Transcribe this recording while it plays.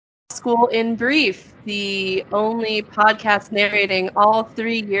School in Brief, the only podcast narrating all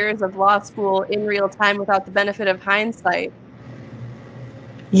 3 years of law school in real time without the benefit of hindsight.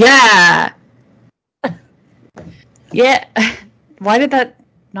 Yeah. Yeah. Why did that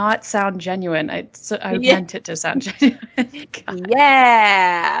not sound genuine? I meant it to sound genuine.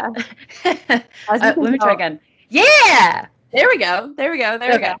 Yeah. Let me try again. Yeah. There we go. There we go.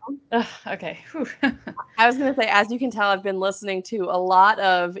 Okay. I was going to say, as you can tell, I've been listening to a lot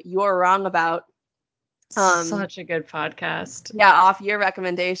of You're Wrong About. Such a good podcast. Yeah, off your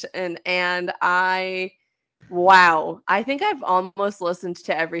recommendation. And wow, I think I've almost listened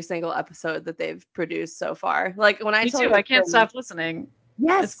to every single episode that they've produced so far. Like when I Me told too. I can't stop listening.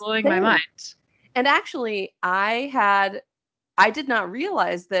 Yes, it's blowing my mind. And actually, I did not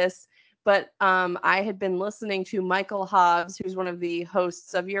realize this, but I had been listening to Michael Hobbs, who's one of the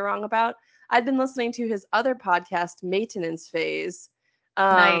hosts of You're Wrong About. I'd been listening to his other podcast, Maintenance Phase.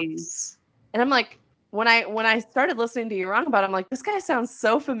 Nice. And I'm like, when I started listening to You're Wrong About, I'm like, this guy sounds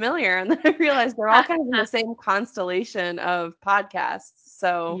so familiar. And then I realized they're all kind of in the same constellation of podcasts.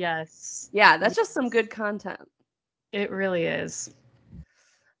 So yes. Yeah, that's just some good content. It really is.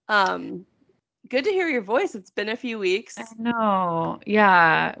 Good to hear your voice. It's been a few weeks. I know.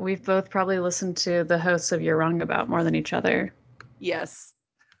 Yeah, we've both probably listened to the hosts of You're Wrong About more than each other. Yes.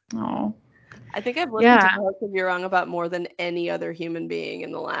 Oh. I think I've listened to the hosts of You're Wrong About more than any other human being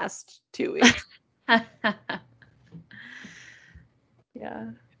in the last 2 weeks. Yeah.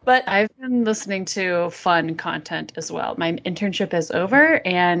 But I've been listening to fun content as well. My internship is over,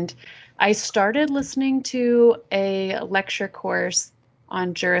 and I started listening to a lecture course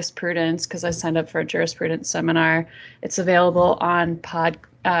on jurisprudence because I signed up for a jurisprudence seminar. It's available on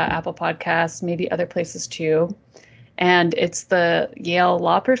Apple Podcasts, maybe other places too. And it's the Yale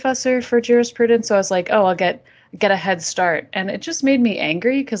law professor for jurisprudence. So I was like, oh, I'll get a head start. And it just made me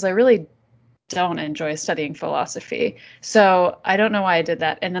angry because I really don't enjoy studying philosophy. So I don't know why I did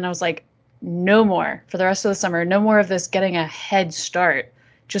that. And then I was like, no more for the rest of the summer. No more of this getting a head start.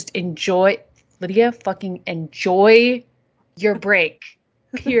 Just enjoy, Lydia, fucking enjoy your break,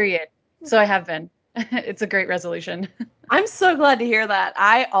 period. So I have been. It's a great resolution. I'm so glad to hear that.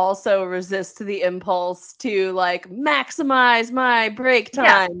 I also resist the impulse to like maximize my break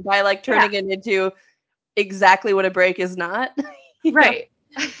time by like turning it into exactly what a break is not. Right.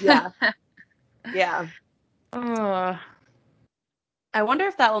 Yeah. Yeah. Oh. I wonder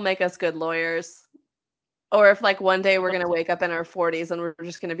if that will make us good lawyers. Or if like one day we're going to wake up in our 40s and we're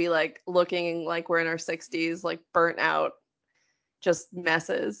just going to be like looking like we're in our 60s, like burnt out, just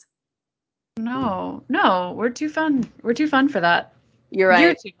messes. No, we're too fun. We're too fun for that. You're right.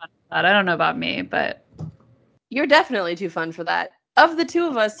 You're too fun for that. I don't know about me, but you're definitely too fun for that. Of the two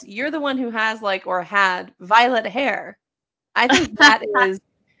of us, you're the one who has like or had violet hair. I think that is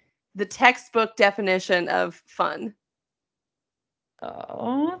the textbook definition of fun.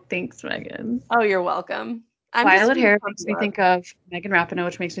 Oh, thanks, Megan. Oh, you're welcome. Violet hair makes me think of Megan Rapinoe,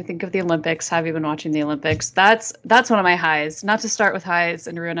 which makes me think of the Olympics. Have you been watching the Olympics? That's one of my highs. Not to start with highs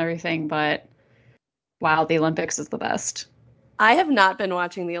and ruin everything, but wow, the Olympics is the best. I have not been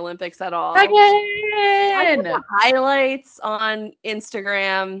watching the Olympics at all. Megan! I see the highlights on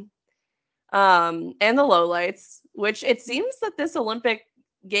Instagram, and the lowlights, which it seems that this Olympic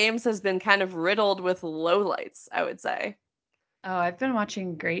Games has been kind of riddled with lowlights, I would say. Oh, I've been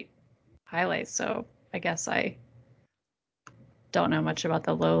watching great highlights, so I guess I don't know much about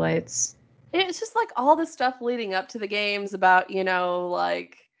the lowlights. It's just like all the stuff leading up to the games about,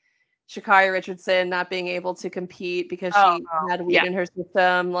 like Sha'Carri Richardson not being able to compete because she had weed in her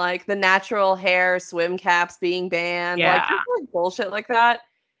system, like the natural hair swim caps being banned, like just like bullshit like that.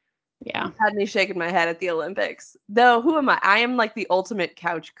 Yeah. Had me shaking my head at the Olympics. Though, who am I? I am like the ultimate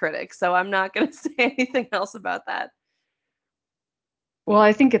couch critic, so I'm not going to say anything else about that. Well,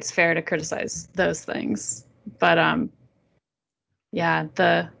 I think it's fair to criticize those things. But yeah,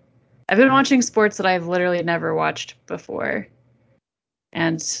 I've been watching sports that I've literally never watched before.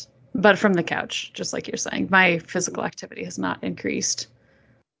 But from the couch, just like you're saying. My physical activity has not increased.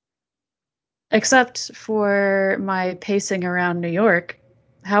 Except for my pacing around New York.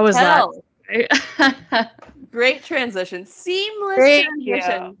 How was that? Great transition. Seamless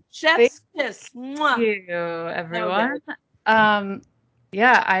transition. Chef's kiss. Mwah. Thank you, everyone.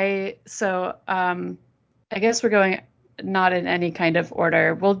 Yeah, I guess we're going not in any kind of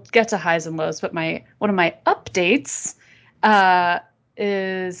order. We'll get to highs and lows, but one of my updates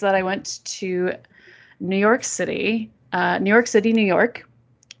is that I went to New York City, New York,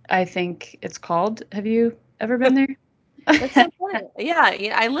 I think it's called. Have you ever been there? That's so funny. Yeah,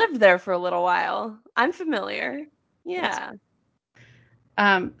 I lived there for a little while. I'm familiar. Yeah.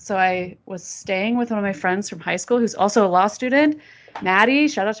 So I was staying with one of my friends from high school who's also a law student, Maddie.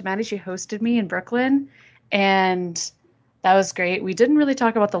 Shout out to Maddie. She hosted me in Brooklyn, and that was great. We didn't really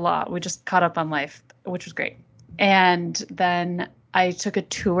talk about the law. We just caught up on life, which was great. And then I took a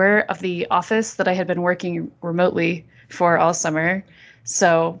tour of the office that I had been working remotely for all summer.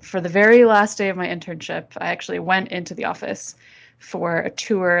 So for the very last day of my internship, I actually went into the office for a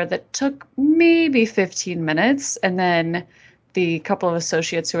tour that took maybe 15 minutes, and then the couple of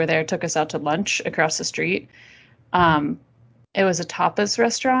associates who were there took us out to lunch across the street. Um, it was a tapas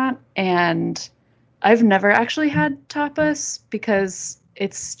restaurant, and I've never actually had tapas because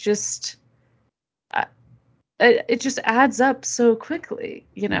it's just uh, it just adds up so quickly,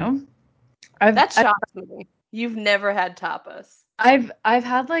 you know. That shocks me. You've never had tapas. I've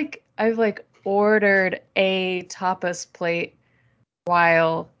had like I've like ordered a tapas plate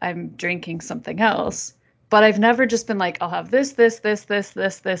while I'm drinking something else. But I've never just been like, I'll have this,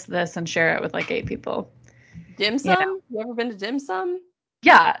 and share it with like 8 people. Dim You know? sum? You ever been to dim sum?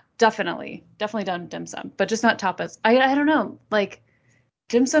 Yeah, definitely. Definitely done dim sum, but just not tapas. I don't know. Like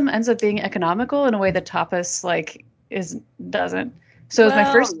dim sum ends up being economical in a way that tapas like is doesn't. So it was my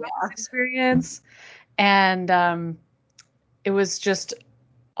Well, first yeah. tapas experience, and it was just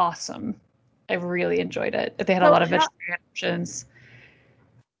awesome. I really enjoyed it. They had a So lot of vegetarian options.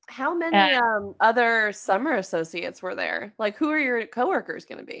 how And many other summer associates were there? Like, who are your coworkers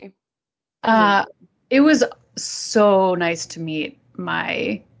going to be? Uh, it was so nice to meet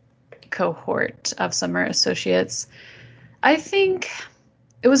my cohort of summer associates. I think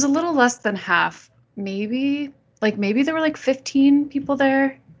it was a little less than half, maybe. Like maybe there were like 15 people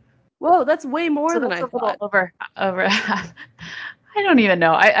there. Whoa, that's way more So than that's I a little thought. over half. I don't even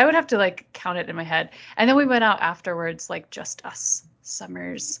know. I would have to like count it in my head. And then we went out afterwards, like just us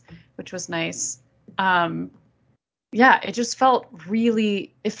summers, which was nice. Um, yeah, it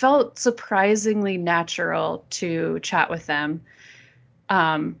felt surprisingly natural to chat with them.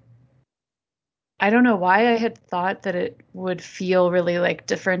 Um, I don't know why I had thought that it would feel really like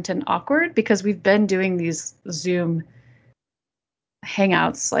different and awkward because we've been doing these Zoom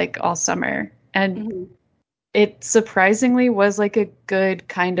hangouts like all summer. And Mhm. it surprisingly was like a good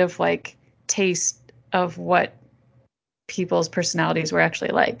kind of like taste of what people's personalities were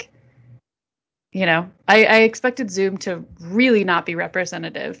actually like. You know, I expected Zoom to really not be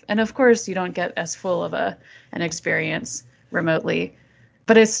representative. And of course, you don't get as full of an experience remotely,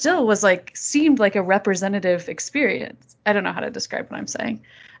 but it still was like, seemed like a representative experience. I don't know how to describe what I'm saying.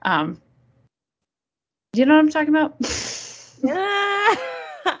 Um, you know what I'm talking about? Yeah.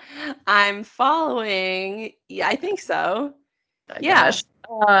 I'm following. Yeah, I think so. My Yeah. gosh.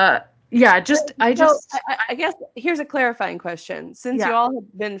 Yeah, I So just, I guess here's a clarifying question. Since you yeah. all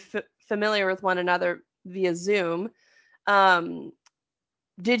have been familiar with one another via Zoom, um,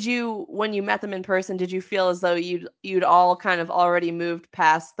 did you, when you met them in person, did you feel as though you'd all kind of already moved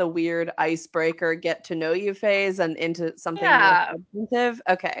past the weird icebreaker get to know you phase and into something more Yeah. substantive?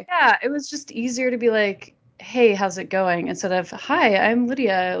 Okay. Yeah, it was just easier to be like, hey, how's it going? Instead of, hi, I'm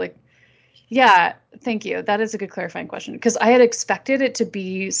Lydia. Like, yeah, thank you. That is a good clarifying question because I had expected it to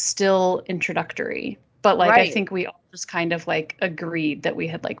be still introductory, but like I Right. think we all just kind of like agreed that we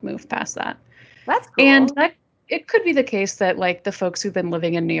had like moved past that. That's And cool. that it could be the case that like the folks who've been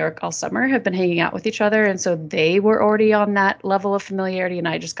living in New York all summer have been hanging out with each other and so they were already on that level of familiarity and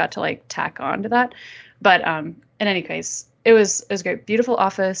I just got to like tack on to that. But in any case, it was great. Beautiful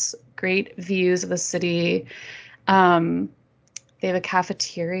office, great views of the city. Um they have a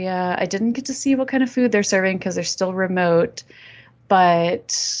cafeteria. I didn't get to see what kind of food they're serving because they're still remote,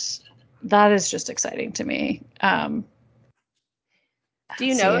 but that is just exciting to me. Do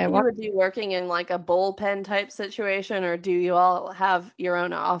you Let's know see, if you would be working in like a bullpen type situation or do you all have your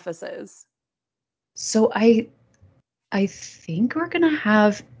own offices? so I think we're gonna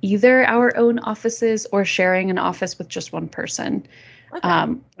have either our own offices or sharing an office with just one person Okay.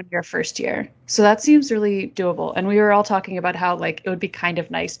 when you're first year. So that seems really doable. And we were all talking about how like it would be kind of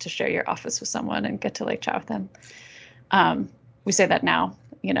nice to share your office with someone and get to like chat with them. Um, we say that now,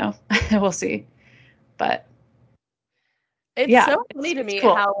 you know, we'll see. But It's yeah, so funny to it's me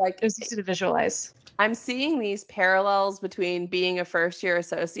cool. how It like was easy to visualize. I'm seeing these parallels between being a first year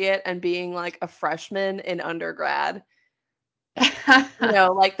associate and being like a freshman in undergrad. You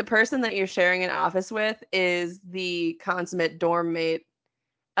know, like the person that you're sharing an office with is the consummate dorm mate.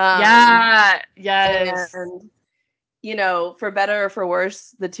 Um, Yeah, yes. and you know, for better or for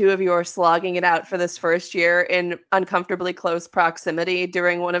worse, the two of you are slogging it out for this first year in uncomfortably close proximity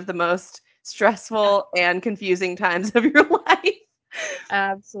during one of the most stressful and confusing times of your life.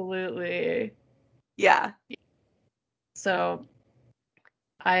 Absolutely. Yeah. So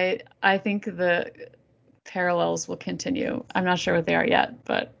I think the parallels will continue. I'm not sure what they are yet,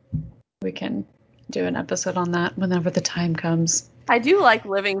 but we can do an episode on that whenever the time comes. I do like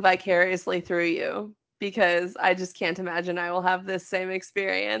living vicariously through you because I just can't imagine I will have this same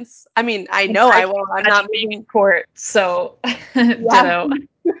experience. I mean, I know I won't. I'm not being in court, so yeah. ditto.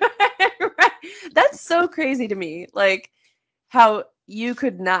 Right. That's so crazy to me. Like how you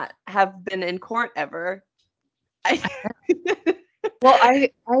could not have been in court ever. Well,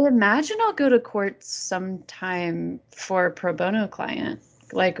 I imagine I'll go to court sometime for a pro bono client,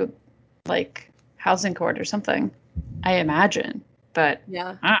 like housing court or something. I imagine, but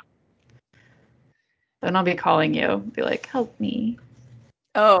Yeah. Then I'll be calling you, be like, help me.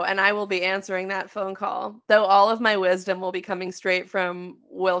 Oh, and I will be answering that phone call. Though all of my wisdom will be coming straight from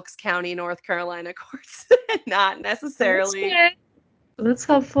Wilkes County, North Carolina courts, not necessarily. That's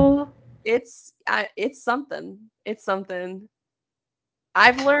helpful. It's something. It's something.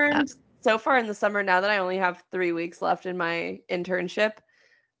 I've learned so far in the summer, now that I only have 3 weeks left in my internship,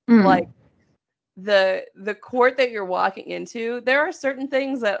 like the court that you're walking into, there are certain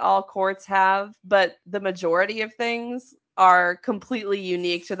things that all courts have, but the majority of things are completely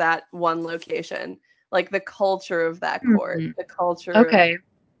unique to that one location. Like the culture of that court, the culture of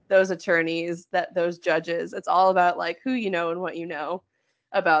those attorneys, that those judges, it's all about like who you know and what you know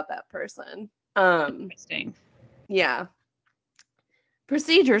about that person. Interesting. Yeah.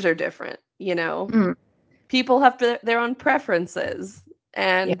 Procedures are different, you know. People have their own preferences,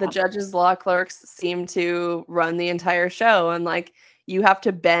 and the judges, law clerks seem to run the entire show, and like you have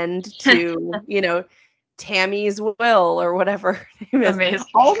to bend to, you know, Tammy's will or whatever her name is. Amazing.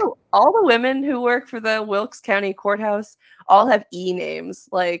 All the women who work for the Wilkes County Courthouse all have E names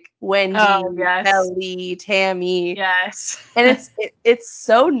like Wendy, Kelly, Tammy. Yes. And it's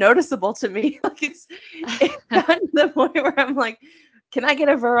so noticeable to me. Like it's gotten to the point where I'm like, can I get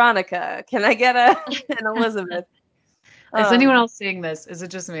a Veronica? Can I get an Elizabeth? Is anyone else seeing this? Is it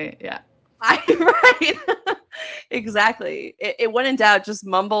just me? Yeah. Right. Exactly. When in doubt, just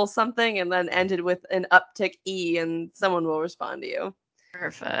mumble something and then end it with an uptick E and someone will respond to you.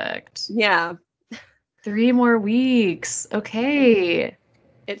 Perfect. Yeah. 3 more weeks. Okay.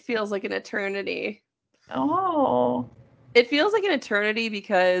 It feels like an eternity. Oh. It feels like an eternity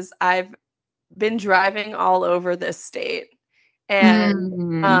because I've been driving all over this state.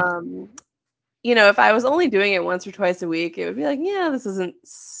 And you know, if I was only doing it once or twice a week, it would be like, yeah, this isn't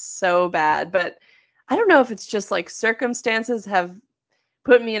so bad. But I don't know if it's just like circumstances have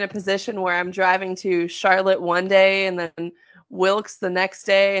put me in a position where I'm driving to Charlotte one day and then Wilkes the next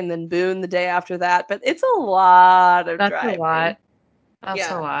day and then Boone the day after that. But it's a lot of That's driving. a lot.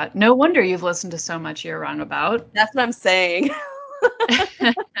 That's a lot. No wonder you've listened to so much You're Wrong About. That's what I'm saying.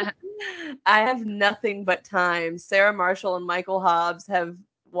 I have nothing but time. Sarah Marshall and Michael Hobbs have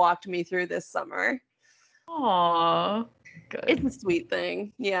walked me through this summer. Aww. Good. It's a sweet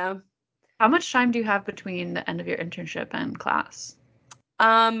thing. Yeah. How much time do you have between the end of your internship and class?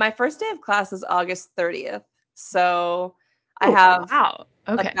 My first day of class is August 30th. So I have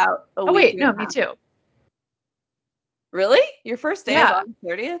about a week. Wait, no, me too. Really? Your first day is August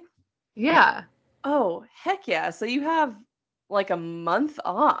 30th? Yeah. Oh, heck yeah. So you have like a month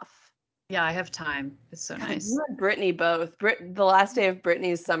off. Yeah, I have time. It's so nice. You and Brittany both. The last day of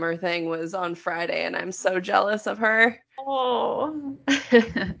Brittany's summer thing was on Friday, and I'm so jealous of her. Oh.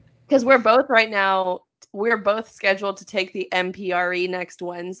 Because we're both right now, we're both scheduled to take the MPRE next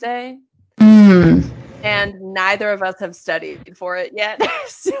Wednesday. And neither of us have studied for it yet.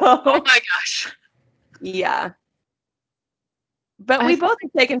 So, oh my gosh. Yeah. But we both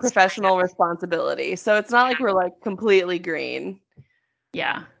have taken professional responsibility. So it's not like we're like completely green.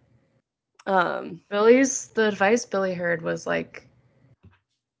 Yeah. The advice Billy heard was like,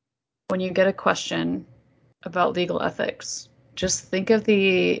 when you get a question about legal ethics, just think of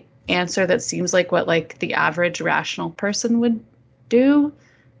the answer that seems like what like the average rational person would do,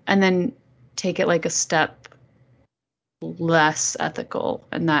 and then take it like a step less ethical,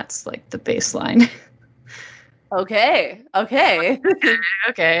 and that's like the baseline. Okay. Okay.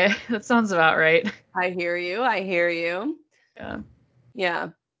 That sounds about right. I hear you. Yeah.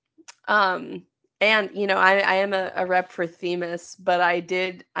 And you know, I am a rep for Themis, but I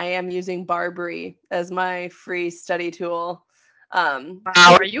am using Barbary as my free study tool. Wow,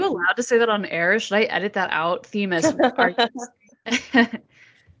 are you allowed to say that on air? Should I edit that out? Themis, are you?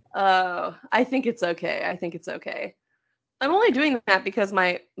 Oh, I think it's okay. I'm only doing that because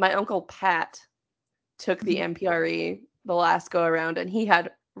my uncle Pat took the MPRE the last go around, and he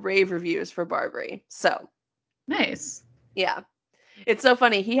had rave reviews for Barbary. So nice. Yeah. It's so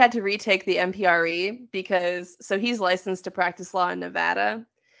funny. He had to retake the MPRE because he's licensed to practice law in Nevada.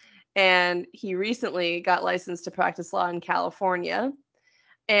 and he recently got licensed to practice law in California.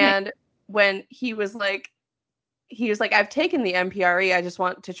 Nice. And when he was like, I've taken the MPRE. I just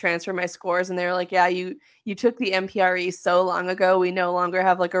want to transfer my scores. And they were like, yeah, you took the MPRE so long ago. We no longer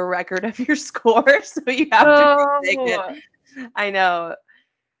have like a record of your score, so you have to take it. I know.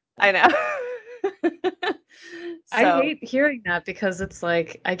 I hate hearing that because it's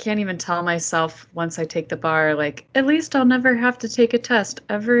like I can't even tell myself once I take the bar, like, at least I'll never have to take a test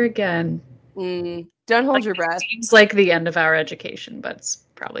ever again. Don't hold your breath. Seems like the end of our education, but it's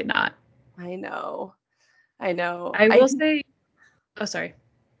probably not. I know. I will say, oh, sorry.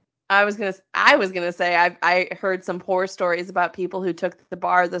 I was gonna say I heard some horror stories about people who took the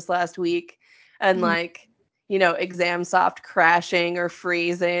bar this last week and like, exam soft crashing or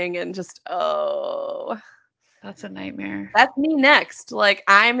freezing and just that's a nightmare. That's me next. Like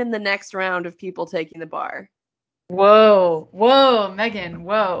I'm in the next round of people taking the bar. Whoa, Megan,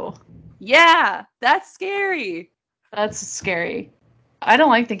 whoa. Yeah, that's scary. That's scary. I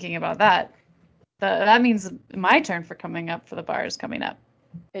don't like thinking about that. That means my turn for coming up for the bar is coming up.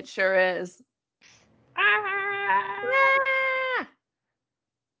 It sure is.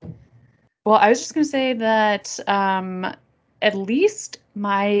 Well, I was just going to say that at least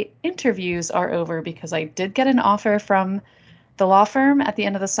my interviews are over because I did get an offer from the law firm at the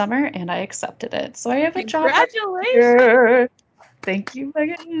end of the summer and I accepted it. So I have a job. Congratulations. Thank you,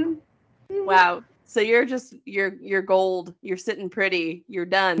 Megan. Wow. So you're gold. You're sitting pretty. You're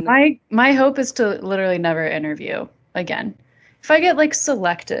done. My hope is to literally never interview again. If I get like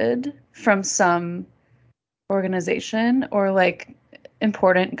selected from some organization or like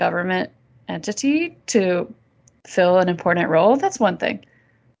important government entity to fill an important role, that's one thing.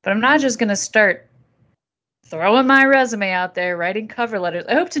 But I'm not just going to start throwing my resume out there, writing cover letters.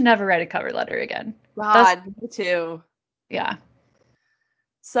 I hope to never write a cover letter again. God, me too. Yeah.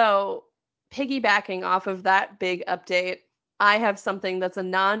 So, piggybacking off of that big update, I have something that's a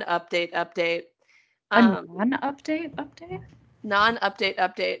non-update update. A non-update update? Non-update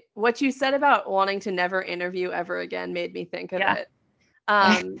update. What you said about wanting to never interview ever again made me think of it.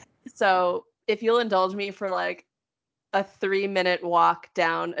 So, if you'll indulge me for like a 3-minute walk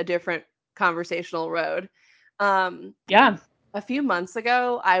down a different conversational road. Yeah. A few months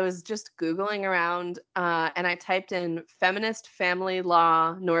ago, I was just Googling around and I typed in feminist family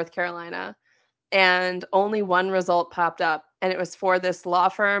law, North Carolina, and only one result popped up. And it was for this law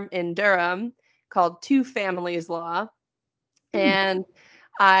firm in Durham called Two Families Law. And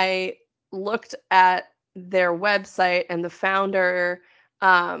I looked at their website and the founder.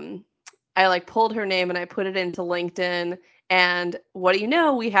 I like pulled her name and I put it into LinkedIn. And what do you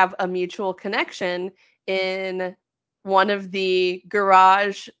know? We have a mutual connection in one of the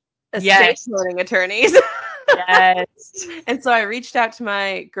garage estate planning attorneys. Yes. And so I reached out to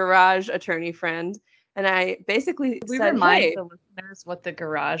my garage attorney friend and I basically said, remind hey, the listeners what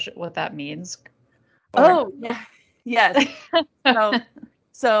that means? Oh, yeah. Yes.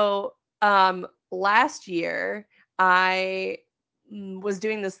 So last year I was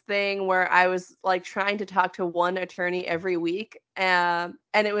doing this thing where I was like trying to talk to one attorney every week. And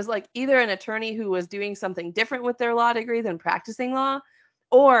it was like either an attorney who was doing something different with their law degree than practicing law,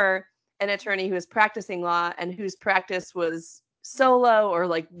 or an attorney who was practicing law and whose practice was solo, or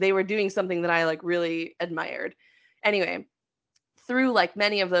like they were doing something that I like really admired. Anyway, through like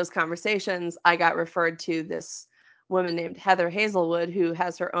many of those conversations, I got referred to this woman named Heather Hazelwood, who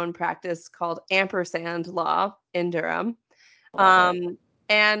has her own practice called Ampersand Law in Durham.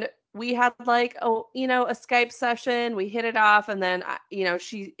 And we had like a Skype session. We hit it off, and then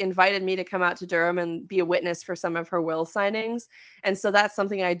she invited me to come out to Durham and be a witness for some of her will signings. And so that's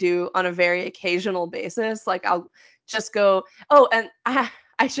something I do on a very occasional basis. Like I'll just go. Oh, and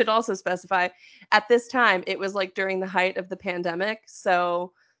I should also specify at this time it was like during the height of the pandemic,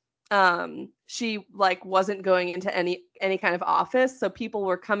 so she like wasn't going into any kind of office, so people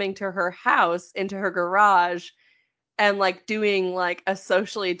were coming to her house, into her garage, and like doing like a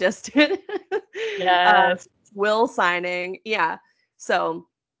socially distant will signing. Yeah. So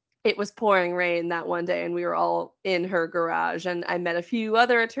it was pouring rain that one day and we were all in her garage and I met a few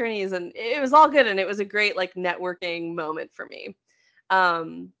other attorneys and it was all good and it was a great like networking moment for me.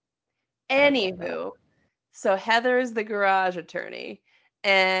 Anywho, so Heather's the garage attorney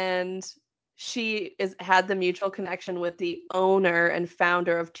and she had the mutual connection with the owner and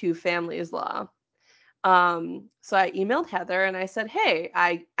founder of Two Families Law. So I emailed Heather and I said, hey,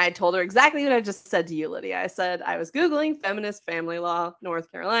 I told her exactly what I just said to you, Lydia. I said, I was Googling feminist family law,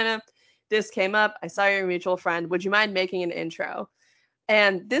 North Carolina. This came up. I saw your mutual friend. Would you mind making an intro?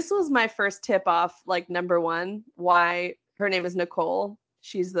 And this was my first tip off, like number one, why her name is Nicole.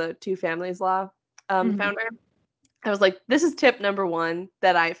 She's the Two Families Law founder. I was like, this is tip number 1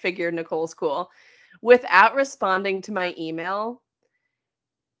 that I figured Nicole's cool. Without responding to my email,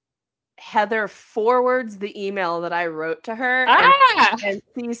 Heather forwards the email that I wrote to her and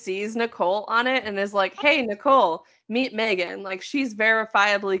CCs Nicole on it and is like, hey, Nicole, meet Megan. Like, she's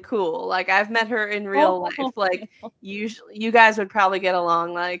verifiably cool. Like, I've met her in real life. Like, you guys would probably get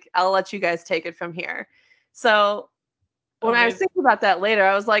along. Like, I'll let you guys take it from here. So when I was thinking about that later,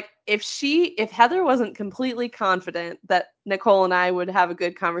 I was like, if Heather wasn't completely confident that Nicole and I would have a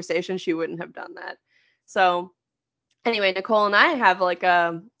good conversation, she wouldn't have done that. So anyway, Nicole and I have like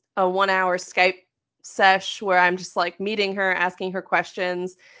a 1-hour Skype sesh where I'm just like meeting her, asking her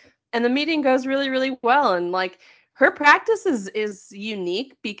questions, and the meeting goes really, really well. And like her practice is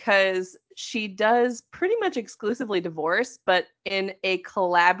unique because she does pretty much exclusively divorce, but in a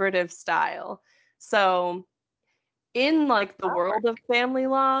collaborative style. So in like the world of family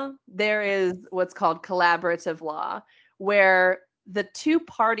law, there is what's called collaborative law, where the two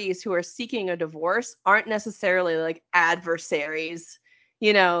parties who are seeking a divorce aren't necessarily like adversaries.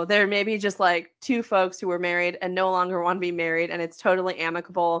 You know, they're maybe just like two folks who were married and no longer want to be married, and it's totally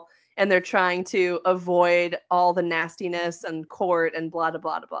amicable, and they're trying to avoid all the nastiness and court and blah, blah,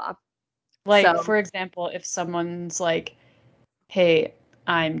 blah, blah. Like, for example, if someone's like, hey,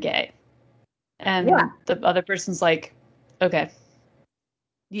 I'm gay, and the other person's like, okay,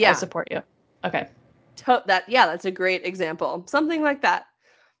 I support you. Okay. That's a great example. Something like that.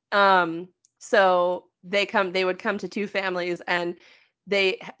 So they would come to two families, and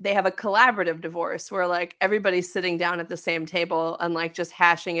they have a collaborative divorce where like everybody's sitting down at the same table and like just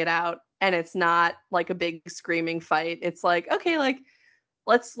hashing it out, and it's not like a big screaming fight. It's like, okay, like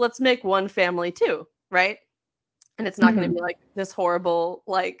let's make one family too, right? And it's not going to be like this horrible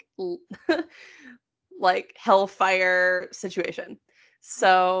like like hellfire situation.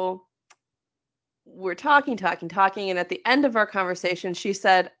 So we're talking, and at the end of our conversation, she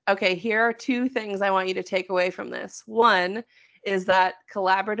said, okay, here are 2 things I want you to take away from this. One is that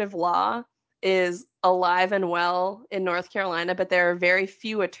collaborative law is alive and well in North Carolina, but there are very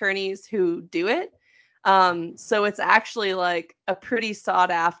few attorneys who do it. So it's actually like a pretty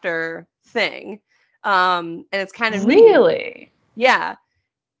sought after thing. And it's kind of really, yeah.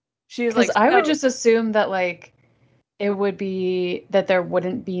 She was like, because I would just assume that like it would be that there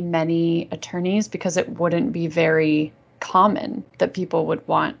wouldn't be many attorneys because it wouldn't be very common that people would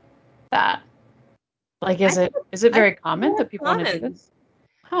want that. Like, is it very common that people want to do this?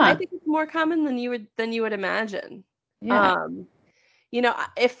 I think it's more common than you would imagine. Yeah. You know,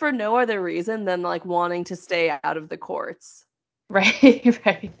 if for no other reason than like wanting to stay out of the courts. Right,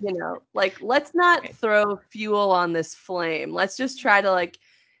 right. You know, like let's not throw fuel on this flame. Let's just try to like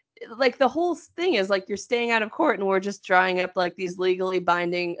the whole thing is like you're staying out of court and we're just drawing up like these legally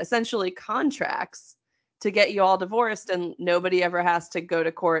binding essentially contracts to get you all divorced, and nobody ever has to go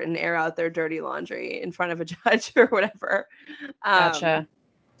to court and air out their dirty laundry in front of a judge or whatever. Gotcha.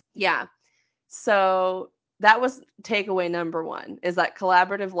 Yeah. So that was takeaway number 1, is that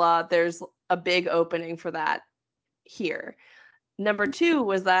collaborative law, there's a big opening for that here. Number 2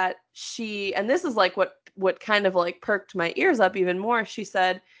 was that and this is like what kind of like perked my ears up even more. She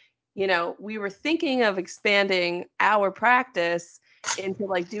said, you know, we were thinking of expanding our practice into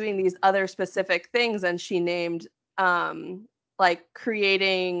like doing these other specific things. And she named like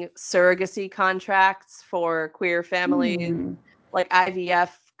creating surrogacy contracts for queer families, like IVF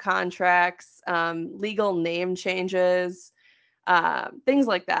contracts, legal name changes, things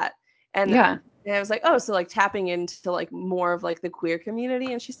like that. And I was like, oh, so like tapping into like more of like the queer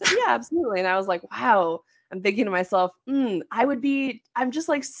community. And she said, yeah, absolutely. And I was like, wow. I'm thinking to myself, I'm just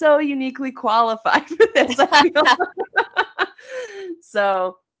like so uniquely qualified for this. I feel.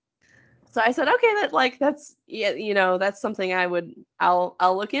 So I said, okay, that's yeah, you know, that's something I'll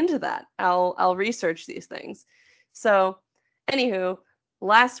look into that. I'll research these things. So anywho,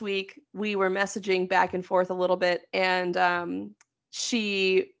 last week we were messaging back and forth a little bit, and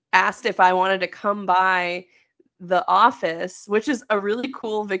she asked if I wanted to come by the office, which is a really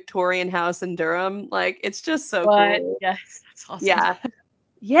cool Victorian house in Durham. Like, it's just so cool. Yes, that's awesome. Yeah.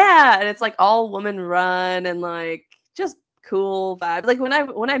 Yeah, and it's like all woman run and like just cool vibe. Like when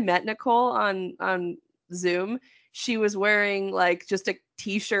I met Nicole on Zoom, she was wearing like just a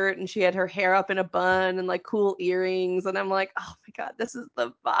t-shirt and she had her hair up in a bun and like cool earrings, and I'm like, "Oh my god, this is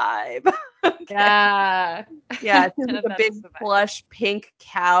the vibe." Okay. Yeah. Yeah, she's like a big plush pink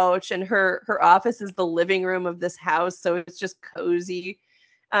couch, and her office is the living room of this house, so it's just cozy.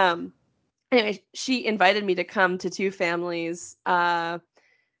 Anyway, she invited me to come to Two Families.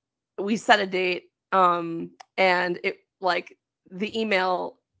 We set a date, and it like the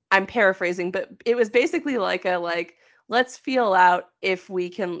email, I'm paraphrasing, but it was basically like let's feel out if we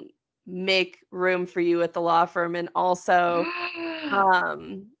can make room for you at the law firm, and also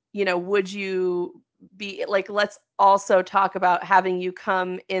would you be like, let's also talk about having you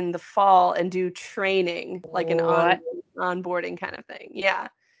come in the fall and do training, like an What? onboarding kind of thing. Yeah.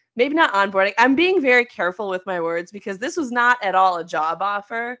 Maybe not onboarding. I'm being very careful with my words because this was not at all a job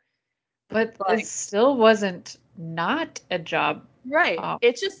offer. But it Like, still wasn't not a job. right. Oh,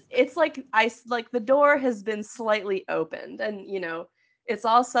 It's like the door has been slightly opened, and it's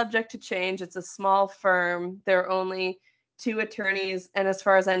all subject to change. It's a small firm. There are only two attorneys, and as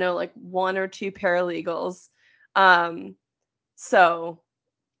far as I know, like one or two paralegals. So,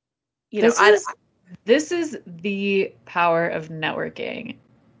 you know, this I is this is the power of networking.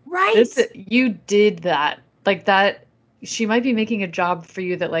 right. This you did that. Like that she might be making a job for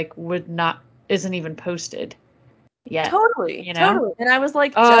you that like would not isn't even posted yet, Totally, you know? totally. And I was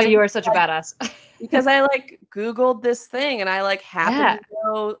like, Oh, just you are such a like badass. because I like Googled this thing and I like happened Yeah. to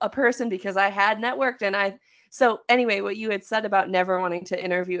know a person because I had networked, and so anyway, what you had said about never wanting to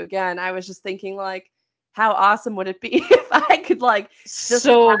interview again, I was just thinking like, how awesome would it be if I could like just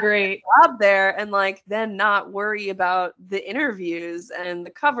So great. have a job there and like then not worry about the interviews and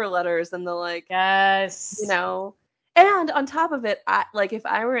the cover letters and the like, you Yes. know. And on top of it, I like if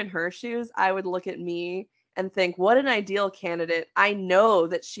I were in her shoes, I would look at me and think, what an ideal candidate. I know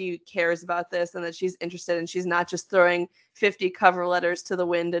that she cares about this and that she's interested, and she's not just throwing 50 cover letters to the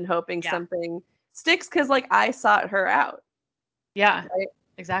wind and hoping Yeah. something sticks because like I sought her out. Yeah. Right?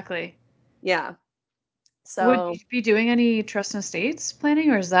 Exactly. Yeah. Would So you be doing any trust and estates planning,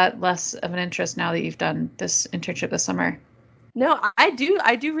 or is that less of an interest now that you've done this internship this summer? no, I do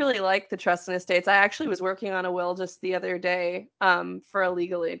really like the trust and estates. I actually was working on a will just the other day for a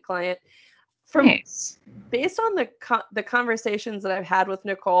legal aid client. From Nice. Based on the conversations that I've had with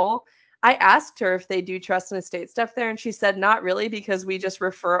Nicole, I asked her if they do trust and estate stuff there, and she said not really because we just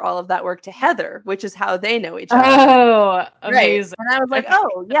refer all of that work to Heather, which is how they know each other. Oh, Right. amazing. And I was like, Okay.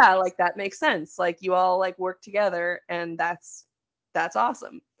 "Oh, yeah, like that makes sense. Like you all like work together, and that's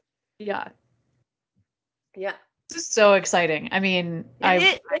awesome." Yeah. Yeah. This is so exciting. I mean,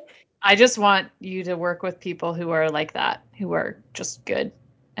 It I just want you to work with people who are like that, who are just good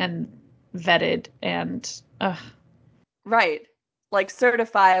and vetted and right. Like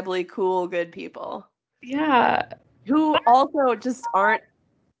certifiably cool good people yeah. who also just aren't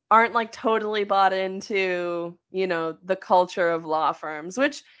like totally bought into, the culture of law firms,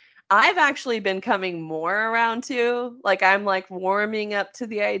 which I've actually been coming more around to. Like I'm like warming up to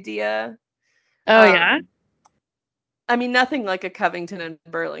the idea. Oh Um, yeah. I mean, nothing like a Covington and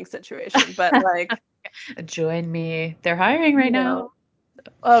Burling situation, but like, Join me. They're hiring right you now.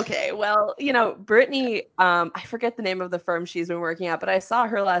 know, okay, well, Brittany, I forget the name of the firm she's been working at, but I saw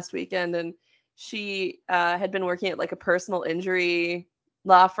her last weekend, and she had been working at like a personal injury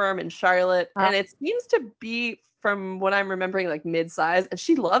law firm in Charlotte, Uh, and it seems to be, from what I'm remembering, like mid-size, and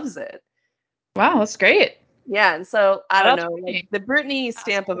she loves it. wow, that's great. Yeah, and so I Shout don't out to know, like Brittany. the Brittany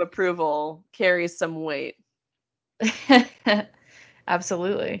stamp of approval carries some weight.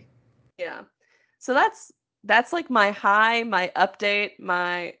 Absolutely. Yeah. So that's like my high, my update,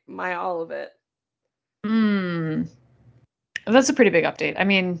 my all of it. Mm, that's a pretty big update. I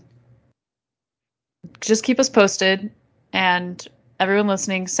mean, just keep us posted and everyone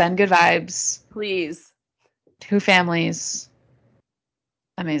listening, send good vibes Please. to families.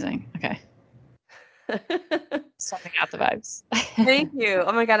 Amazing. Okay. Sending out the vibes. Thank you.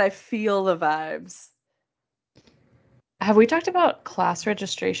 Oh my God, I feel the vibes. Have we talked about class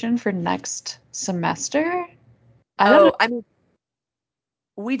registration for next semester? I don't know Oh, I mean,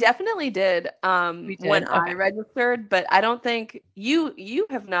 we definitely did if we when did. I Okay. registered, but I don't think you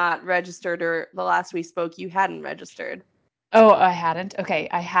have not registered, or the last we spoke you hadn't registered. Oh, I hadn't. Okay.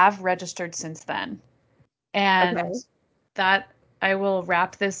 I have registered since then. And Okay. that I will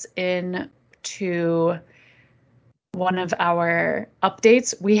wrap this in to one of our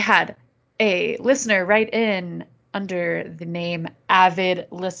updates. We had a listener write in under the name Avid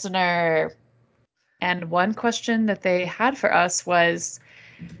Listener. And one question that they had for us was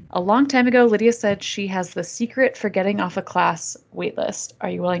a long time ago, Lydia said she has the secret for getting off a class waitlist. Are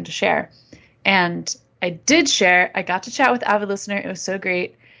you willing to share? And I did share. I got to chat with Avid Listener. It was so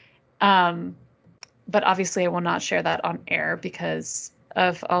great. Um, but obviously, I will not share that on air because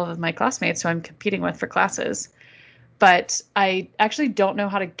of all of my classmates who I'm competing with for classes. But I actually don't know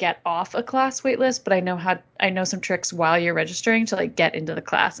how to get off a class waitlist, but I know some tricks while you're registering to like get into the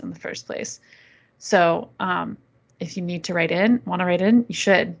class in the first place. So if you need to want to write in, you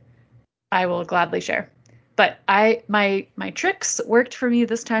should. I will gladly share. but my tricks worked for me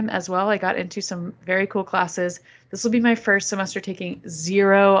this time as well. I got into some very cool classes. This will be my first semester taking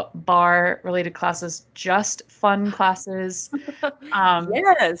 0 bar related classes, just fun classes.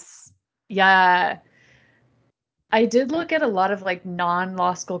 Yes. Yeah. I did look at a lot of like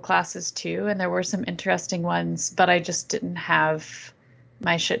non-law school classes too, and there were some interesting ones, but I just didn't have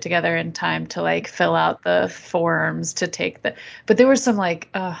my shit together in time to like fill out the forms to take the, but there were some like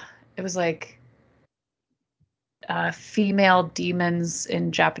it was like female demons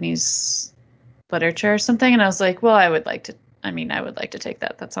in Japanese literature or something, and I was like, well, I would like to take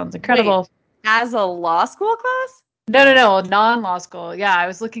that. That sounds Wait, incredible. as a law school class? No, non-law school. Yeah, I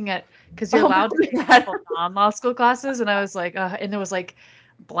was looking at because you're Oh allowed to my take a God. couple non-law school classes, and I was like, and there was like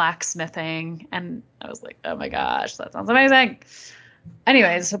blacksmithing, and I was like, oh my gosh, that sounds amazing.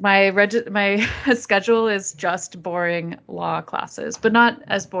 Anyways, my schedule is just boring law classes, but not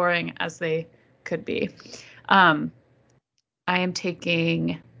as boring as they could be. Um, I am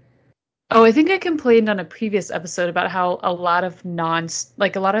taking. Oh, I think I complained on a previous episode about how a lot of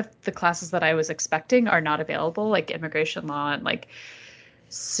the classes that I was expecting are not available, like immigration law and like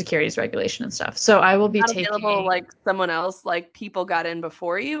securities regulation and stuff. So I will be Not available, taking, like someone else, like people got in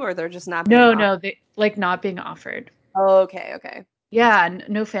before you, or they're just not being no, offered? no, they like not being offered. Oh, okay, okay. Yeah,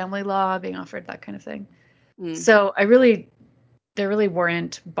 no family law being offered, that kind of thing. Mm. So there really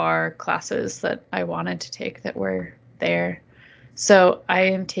weren't bar classes that I wanted to take that were there. So I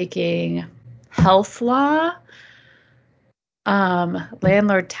am taking health law,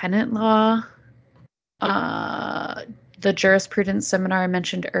 landlord tenant law, uh, the jurisprudence seminar I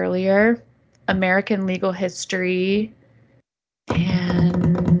mentioned earlier, American legal history,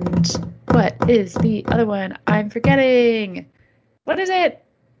 and what is the other one? I'm forgetting. What is it?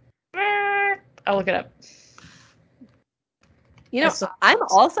 I'll look it up. You I know, still I'm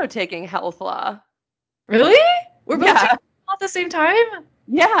also taking health law. really? We're both Yeah, taking all at the same time?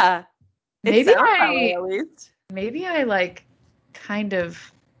 yeah. It Maybe sounds that way I at least. maybe I like kind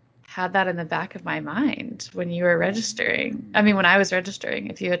of had that in the back of my mind when you were registering. I mean, when I was registering,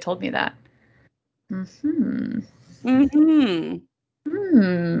 if you had told me that. Hmm. Hmm.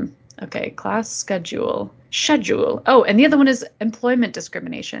 Hmm. Okay, class schedule. Schedule. Oh, and the other one is employment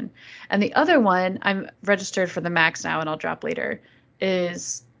discrimination. And the other one, I'm registered for the max now and I'll drop later,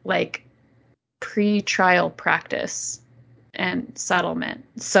 is like pre-trial practice and settlement.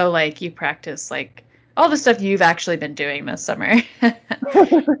 So like you practice like all the stuff you've actually been doing this summer.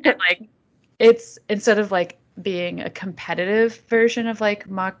 And like it's instead of like being a competitive version of like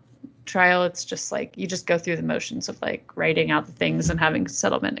mock trial, it's just like you just go through the motions of like writing out the things and having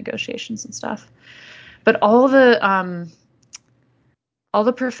settlement negotiations and stuff. But all the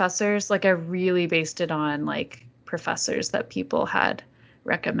professors, like I really based it on like professors that people had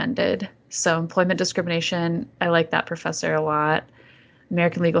recommended. So employment discrimination, I like that professor a lot.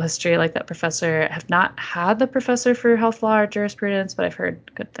 American legal history, I like that professor. I have not had the professor for health law or jurisprudence, but I've heard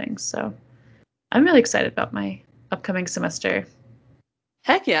good things. So I'm really excited about my upcoming semester.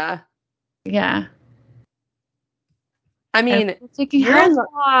 Heck yeah. Yeah. I And mean, we're taking you're in health the,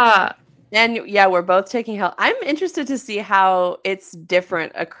 law. and yeah, we're both taking health. I'm interested to see how it's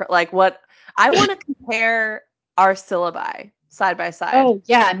different. Like what I want to compare our syllabi side by side. Oh,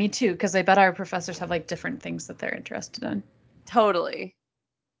 yeah, me too, because I bet our professors have like different things that they're interested in. Totally.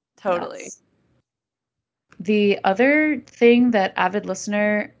 Totally. Yes. The other thing that avid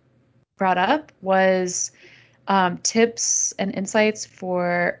listener brought up was tips and insights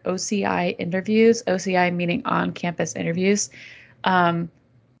for OCI interviews, OCI meaning on campus interviews. Um,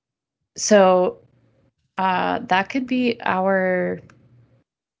 so that could be our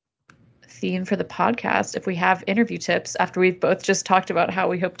theme for the podcast if we have interview tips after we've both just talked about how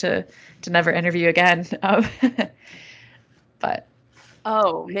we hope to never interview again. But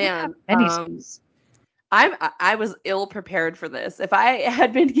Oh I don't have man. many tips. I was ill prepared for this. If I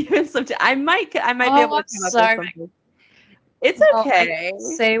had been given some, I might be Oh, able to I'm come up with sorry. something. It's Well, I okay. can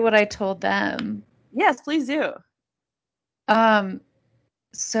say what I told them. Yes, please do. Um,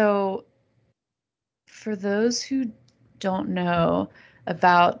 so for those who don't know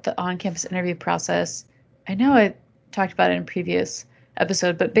about the on-campus interview process, I know I talked about it in a previous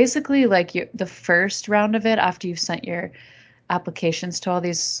episode, but basically, like the first round of it after you've sent your applications to all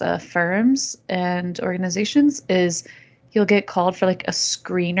these firms and organizations is you'll get called for like a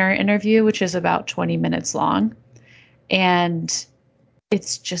screener interview, which is about 20 minutes long. And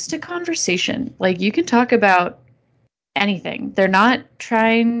it's just a conversation. Like you can talk about anything. They're not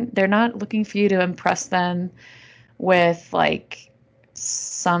looking for you to impress them with like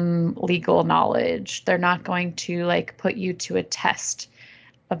some legal knowledge. They're not going to like put you to a test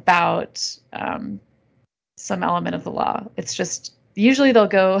about some element of the law. It's just usually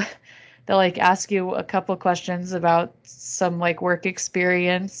they'll like ask you a couple questions about some like work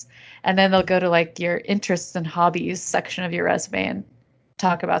experience, and then they'll go to like your interests and hobbies section of your resume and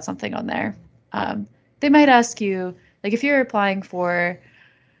talk about something on there. They might ask you, like, if you're applying for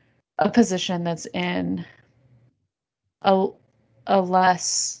a position that's in a, a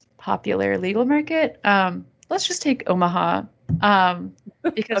less popular legal market, let's just take Omaha,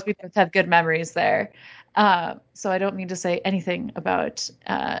 because we both have good memories there. So I don't mean to say anything about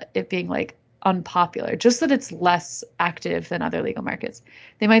it being like unpopular, just that it's less active than other legal markets.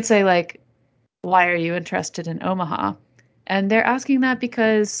 They might say, like, why are you interested in Omaha? And they're asking that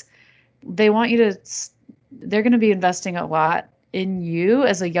because they want you to, they're going to be investing a lot in you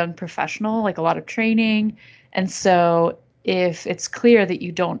as a young professional, like a lot of training. And so if it's clear that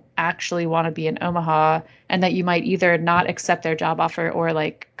you don't actually want to be in Omaha and that you might either not accept their job offer or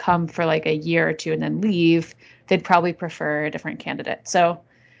like come for like a year or two and then leave, they'd probably prefer a different candidate. So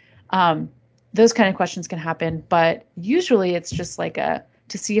those kind of questions can happen, but usually it's just like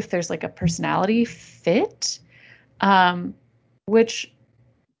to see if there's like a personality fit, which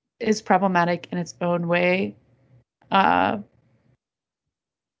is problematic in its own way, uh,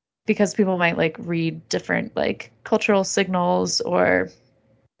 because people might like read different like cultural signals or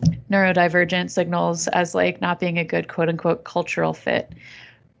neurodivergent signals as like not being a good quote unquote cultural fit.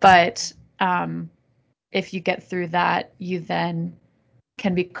 But if you get through that, you then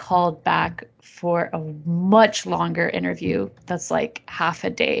can be called back for a much longer interview that's like half a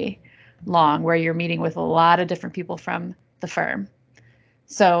day long, where you're meeting with a lot of different people from the firm.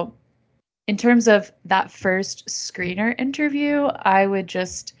 So in terms of that first screener interview, I would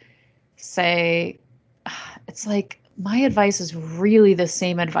just say, it's like my advice is really the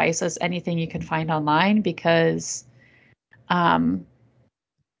same advice as anything you can find online, um,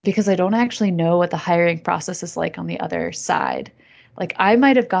 because I don't actually know what the hiring process is like on the other side. Like, I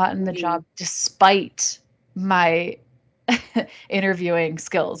might have gotten the job despite my interviewing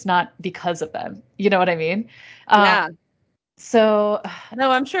skills, not because of them. You know what I mean? Yeah. So No,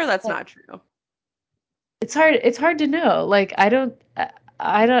 I'm sure that's not true. it's hard to know. Like,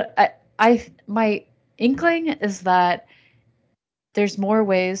 my inkling is that there's more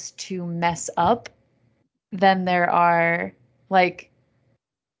ways to mess up than there are, like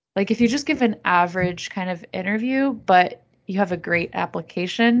if you just give an average kind of interview but you have a great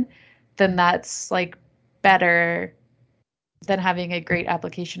application, then that's like better than having a great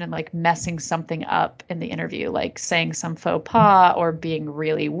application and like messing something up in the interview, like saying some faux pas or being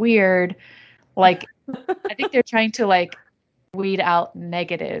really weird. Like, I think they're trying to like weed out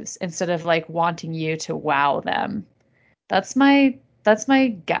negatives instead of like wanting you to wow them. That's my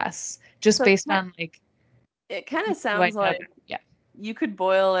guess, just So based on like it kind of who I sounds know. like Yeah. you could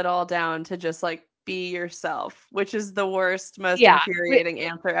boil it all down to just like be yourself, which is the worst, most Yeah. infuriating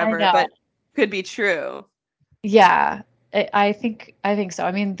answer I ever, know. but could be true. Yeah. I think so.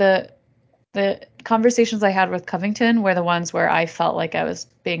 I mean, the conversations I had with Covington were the ones where I felt like I was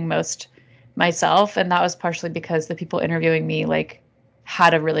being most myself, and that was partially because the people interviewing me like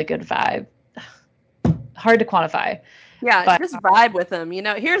had a really good vibe. Hard to quantify, Yeah, but just vibe with them.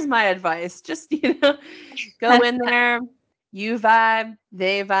 Here's my advice. Just, go in there, you vibe,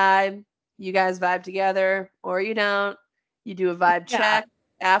 they vibe, you guys vibe together, or you don't. You do a vibe yeah. check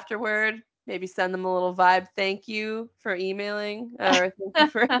afterward. Maybe send them a little vibe thank you for emailing, or thank you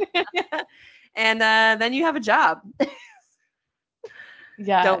for and then you have a job.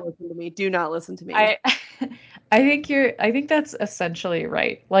 Yeah. Don't listen to me. Do not listen to me. I I think that's essentially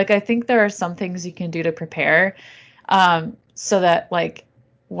right. Like, I think there are some things you can do to prepare, so that like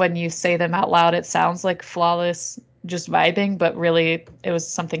when you say them out loud it sounds like flawless just vibing, but really it was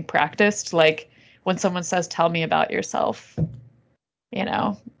something practiced. Like, when someone says tell me about yourself, you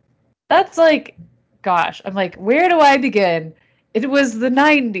know, that's like, gosh, I'm like, where do I begin? It was the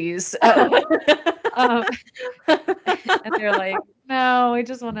 90s. Um, and they're like, no, I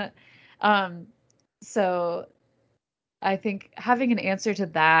just want to. Um, so I think having an answer to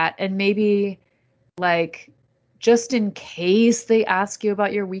that, and maybe like just in case they ask you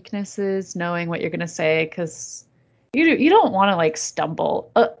about your weaknesses, knowing what you're going to say, because you don't want to like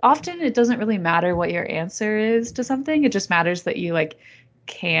stumble. Often it doesn't really matter what your answer is to something. It just matters that you like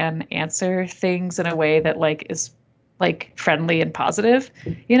can answer things in a way that like is like friendly and positive,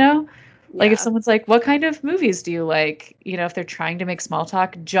 you know? Like, if Yeah. someone's like, "What kind of movies do you like?" You know, if they're trying to make small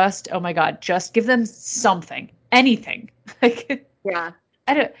talk, just, oh my God, just give them something, anything. Like, Yeah.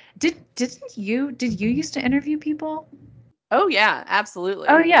 I don't, did you used to interview people? Oh yeah, Oh absolutely.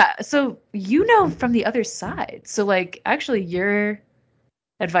 yeah. So, from the other side. So like, actually your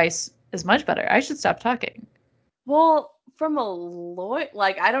advice is much better. I should stop talking. Well, from a lawyer,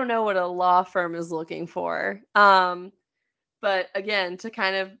 like I don't know what a law firm is looking for. But again, to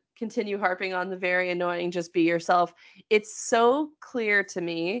kind of continue harping on the very annoying just be yourself, it's so clear to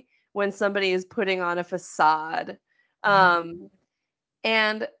me when somebody is putting on a facade. Um,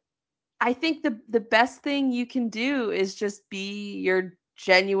 and I think the best thing you can do is just be your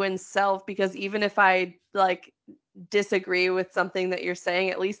genuine self, because even if I like disagree with something that you're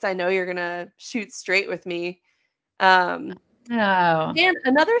saying, at least I know you're gonna shoot straight with me. Um, Oh. and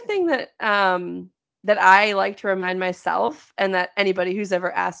another thing that I like to remind myself, and that anybody who's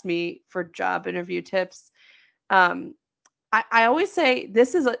ever asked me for job interview tips, um, I always say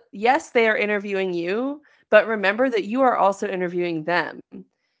this is a yes, they are interviewing you, but remember that you are also interviewing them.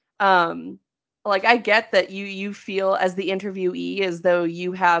 Um, like I get that you feel as the interviewee as though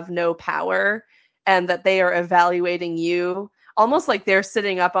you have no power and that they are evaluating you almost like they're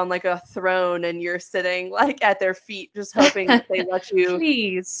sitting up on like a throne and you're sitting like at their feet just hoping that they let you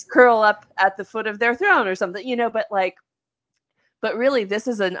Please. curl up at the foot of their throne or something, but like but really, this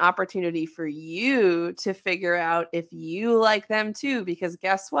is an opportunity for you to figure out if you like them too, because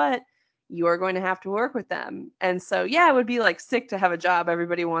guess what? You're going to have to work with them. And so, yeah, it would be like sick to have a job.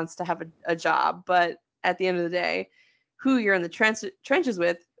 Everybody wants to have a job. But at the end of the day, who you're in the trenches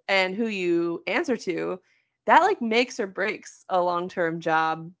with and who you answer to, that like makes or breaks a long term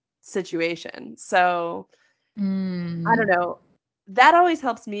job situation. So, I don't know. That always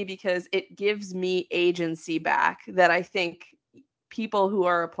helps me because it gives me agency back that I think people who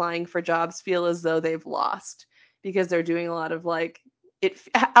are applying for jobs feel as though they've lost because they're doing a lot of like it.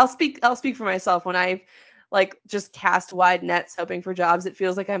 I'll speak for myself. When I like just cast wide nets hoping for jobs, it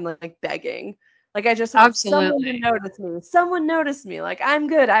feels like I'm like begging. Like I just want someone to Absolutely. notice me. Someone notice me. Like I'm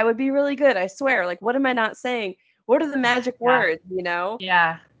good. I would be really good. I swear. Like what am I not saying? What are the magic Yeah. words?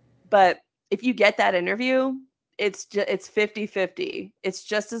 Yeah. But if you get that interview, it's 50-50. It's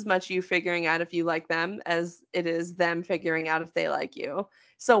just as much you figuring out if you like them as it is them figuring out if they like you.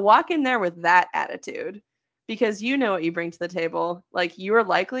 So walk in there with that attitude because you know what you bring to the table. Like you're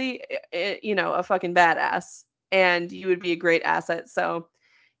likely a fucking badass and you would be a great asset. So,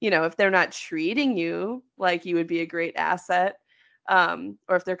 if they're not treating you like you would be a great asset, or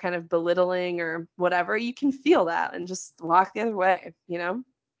if they're kind of belittling or whatever, you can feel that and just walk the other way. Yeah.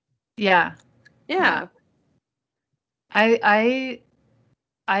 Yeah. Yeah. I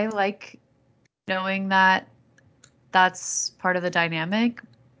I like knowing that that's part of the dynamic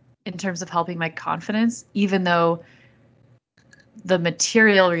in terms of helping my confidence, even though the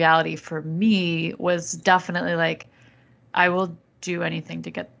material reality for me was definitely like, I will do anything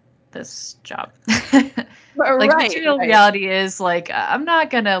to get this job. Like Right, material right. reality is like, I'm not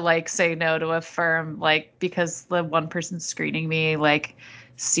gonna like say no to a firm like because the one person screening me like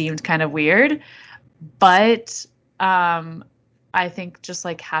seemed kind of weird. But um I think just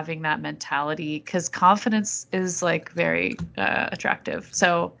like having that mentality, because confidence is like very attractive.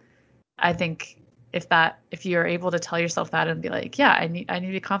 So I think if you're able to tell yourself that and be like, yeah, I need to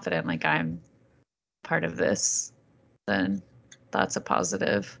be confident, like I'm part of this, then that's a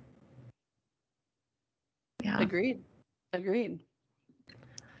positive. Yeah. Agreed. Agreed.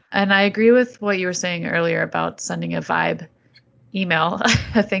 And I agree with what you were saying earlier about sending a vibe email,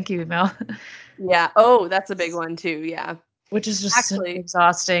 a thank you email, Yeah. Oh, that's a big one too. Yeah. which is just so Actually,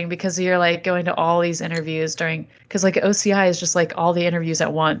 exhausting because you're like going to all these interviews because like OCI is just like all the interviews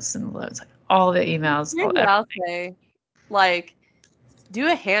at once and it's like all the emails, here's all what I'll everything. say. Like, do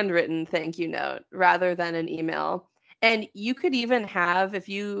a handwritten thank you note rather than an email. And you could even have, if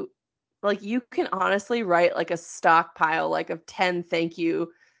you like, you can honestly write like a stockpile, like of 10 thank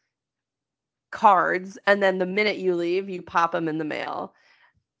you cards. And then the minute you leave, you pop them in the mail.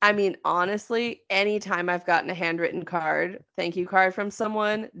 I mean, honestly, anytime I've gotten a handwritten card, thank you card from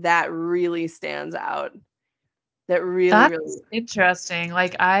someone, that really stands out. That really, really. That's interesting.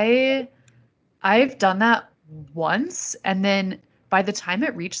 Like I've done that once, and then by the time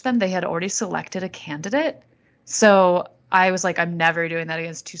it reached them, they had already selected a candidate. So I was like, I'm never doing that again.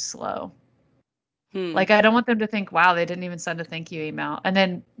 It's too slow. Hmm. Like I don't want them to think, wow, they didn't even send a thank you email. And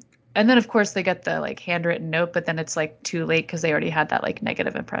then of course they get the like handwritten note, but then it's like too late because they already had that like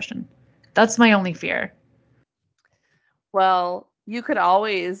negative impression. That's my only fear. Well, you could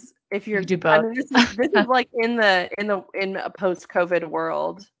always, if You you're, do I both. mean, this is like in a post-COVID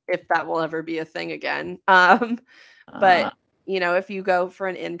world, if that will ever be a thing again. But Uh, if you go for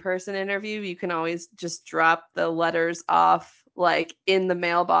an in-person interview, you can always just drop the letters off like in the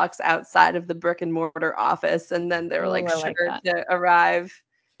mailbox outside of the brick and mortar office, and then they're oh, like I like sure that. to arrive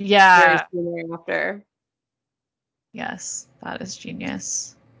very Yeah. soon thereafter. Yes, that is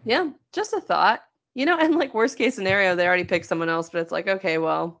genius. Yeah. Just a thought. And like worst case scenario, they already picked someone else, but it's like, okay,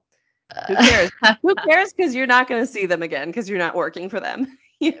 well, who cares? Who cares? Because you're not going to see them again because you're not working for them.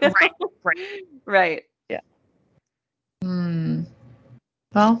 Right. Right. Yeah.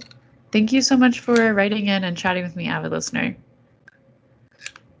 Well, thank you so much for writing in and chatting with me, avid listener.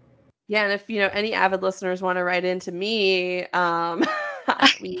 Yeah, and if any avid listeners want to write into me, you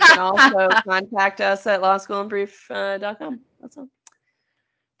can also contact us at lawschoolinbrief.com. That's all.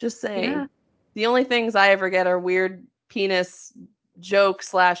 Just saying. Yeah. The only things I ever get are weird penis joke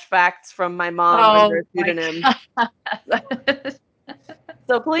 / facts from my mom under a pseudonym.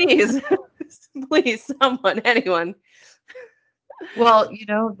 So please, please, someone, anyone. Well,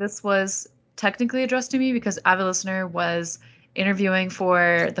 this was technically addressed to me because avid listener was interviewing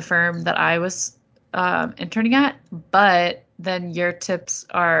for the firm that I was interning at, but then your tips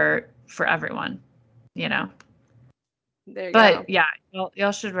are for everyone, There you But go. yeah,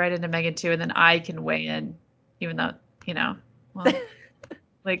 y'all should write into Megan too, and then I can weigh in, even though, well,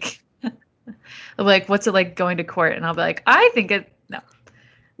 like, like, what's it like going to court? And I'll be like, I think no,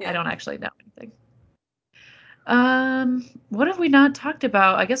 yeah. I don't actually know anything. What have we not talked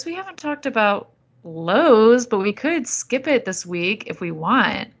about? I guess we haven't talked about lows, but we could skip it this week if we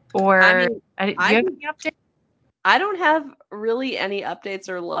want. Or do you have any updates? I don't have really any updates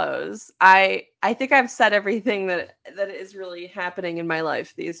or lows. I think I've said everything that is really happening in my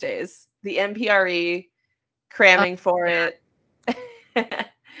life these days. The MPRE, cramming for it,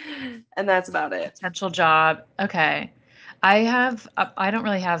 and that's about it. Potential job. Okay. I don't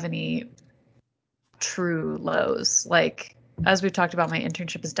really have any true lows. Like, as we've talked about, my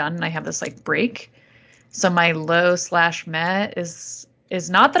internship is done and I have this like break. So my low / met is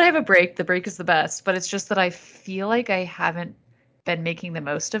not that I have a break. The break is the best, but it's just that I feel like I haven't been making the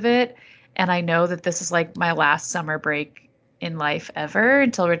most of it. And I know that this is like my last summer break in life ever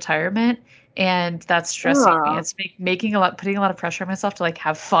until retirement. And that's stressing me. It's putting a lot of pressure on myself to like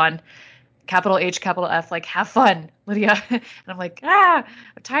have fun. Capital H, capital F, like have fun, Lydia. And I'm like, I'm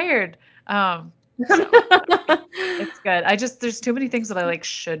tired. So it's good. There's too many things that I like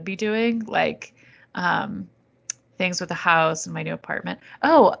should be doing, like things with the house and my new apartment.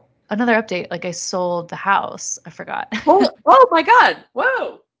 Oh, another update. Like I sold the house. I forgot. Oh my God.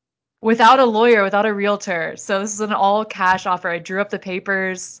 Whoa. Without a lawyer, without a realtor. So this is an all cash offer. I drew up the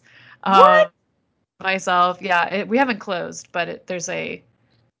papers myself. Yeah, we haven't closed, but there's a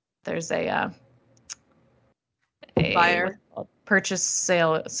buyer purchase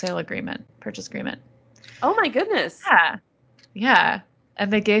agreement. Oh my goodness. Yeah.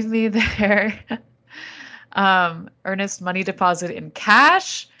 And they gave me their earnest money deposit in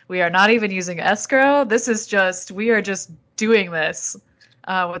cash. We are not even using escrow. We are just doing this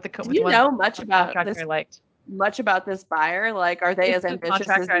with Do you know much about this? Much about this buyer? Like, are they as ambitious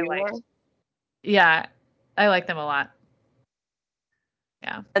as you were? Yeah, I like them a lot.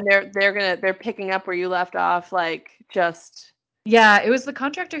 Yeah, and they're picking up where you left off, like just. Yeah, it was the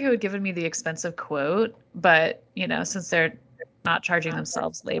contractor who had given me the expensive quote, but since they're not charging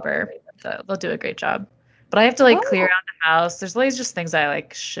themselves labor, they'll do a great job. But I have to clear out the house. There's always just things I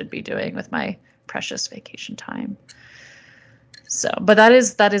should be doing with my precious vacation time. So, but that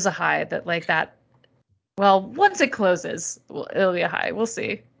is a high that. Well, once it closes, it'll be a high. We'll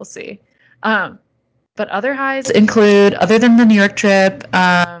see. But other highs include, other than the New York trip,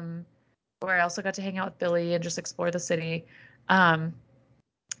 where I also got to hang out with Billy and just explore the city. And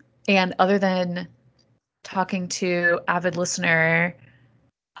other than talking to avid listener,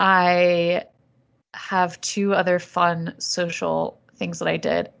 I have 2 other fun social things that I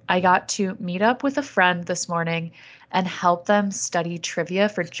did. I got to meet up with a friend this morning and help them study trivia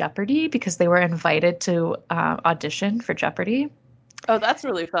for Jeopardy because they were invited to audition for Jeopardy. Oh, that's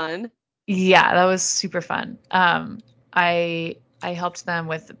really fun. Yeah, that was super fun. I helped them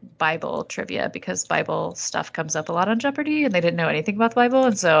with Bible trivia because Bible stuff comes up a lot on Jeopardy and they didn't know anything about the Bible.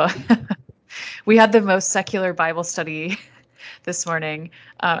 And so we had the most secular Bible study this morning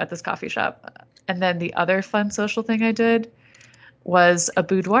at this coffee shop. And then the other fun social thing I did was a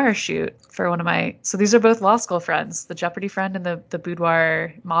boudoir shoot for one of my, so these are both law school friends, the Jeopardy friend and the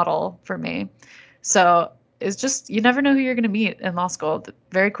boudoir model for me. So it's just, you never know who you're going to meet in law school.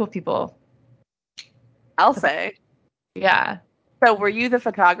 Very cool people. I'll say. Yeah. So were you the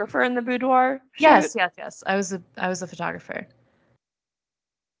photographer in the boudoir shoot? Yes. I was a photographer.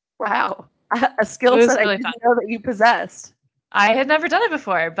 Wow. A skill set really I didn't know that you possessed. I had never done it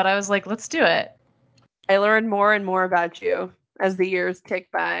before, but I was like, let's do it. I learned more and more about you as the years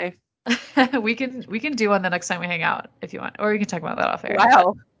tick by. we can do one the next time we hang out if you want, or we can talk about that off air.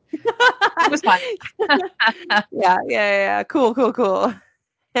 Wow. It was fun. Yeah. Cool.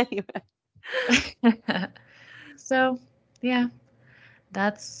 Anyway. So, yeah,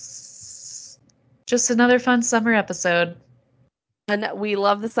 that's just another fun summer episode. And we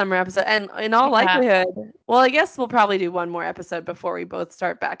love the summer episode. And in all likelihood, well, I guess we'll probably do one more episode before we both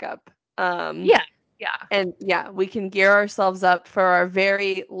start back up. Yeah. And yeah, we can gear ourselves up for our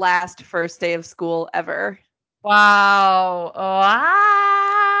very last first day of school ever. Wow.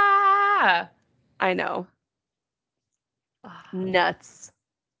 Ah! I know. Ah. Nuts.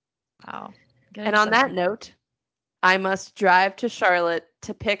 Wow. And on that note, I must drive to Charlotte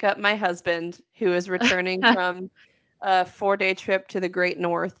to pick up my husband, who is returning from a 4-day trip to the Great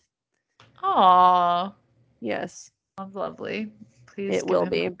North. Aw. Yes. Sounds lovely. Please It give will him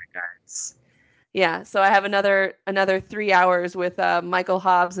be. my regards. Yeah, so I have another 3 hours with Michael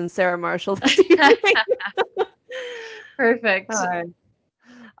Hobbs and Sarah Marshall this evening. Perfect.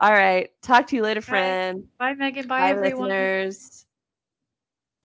 All right. Talk to you later, Bye. friend. Bye, Megan. Bye, Bye, everyone. listeners.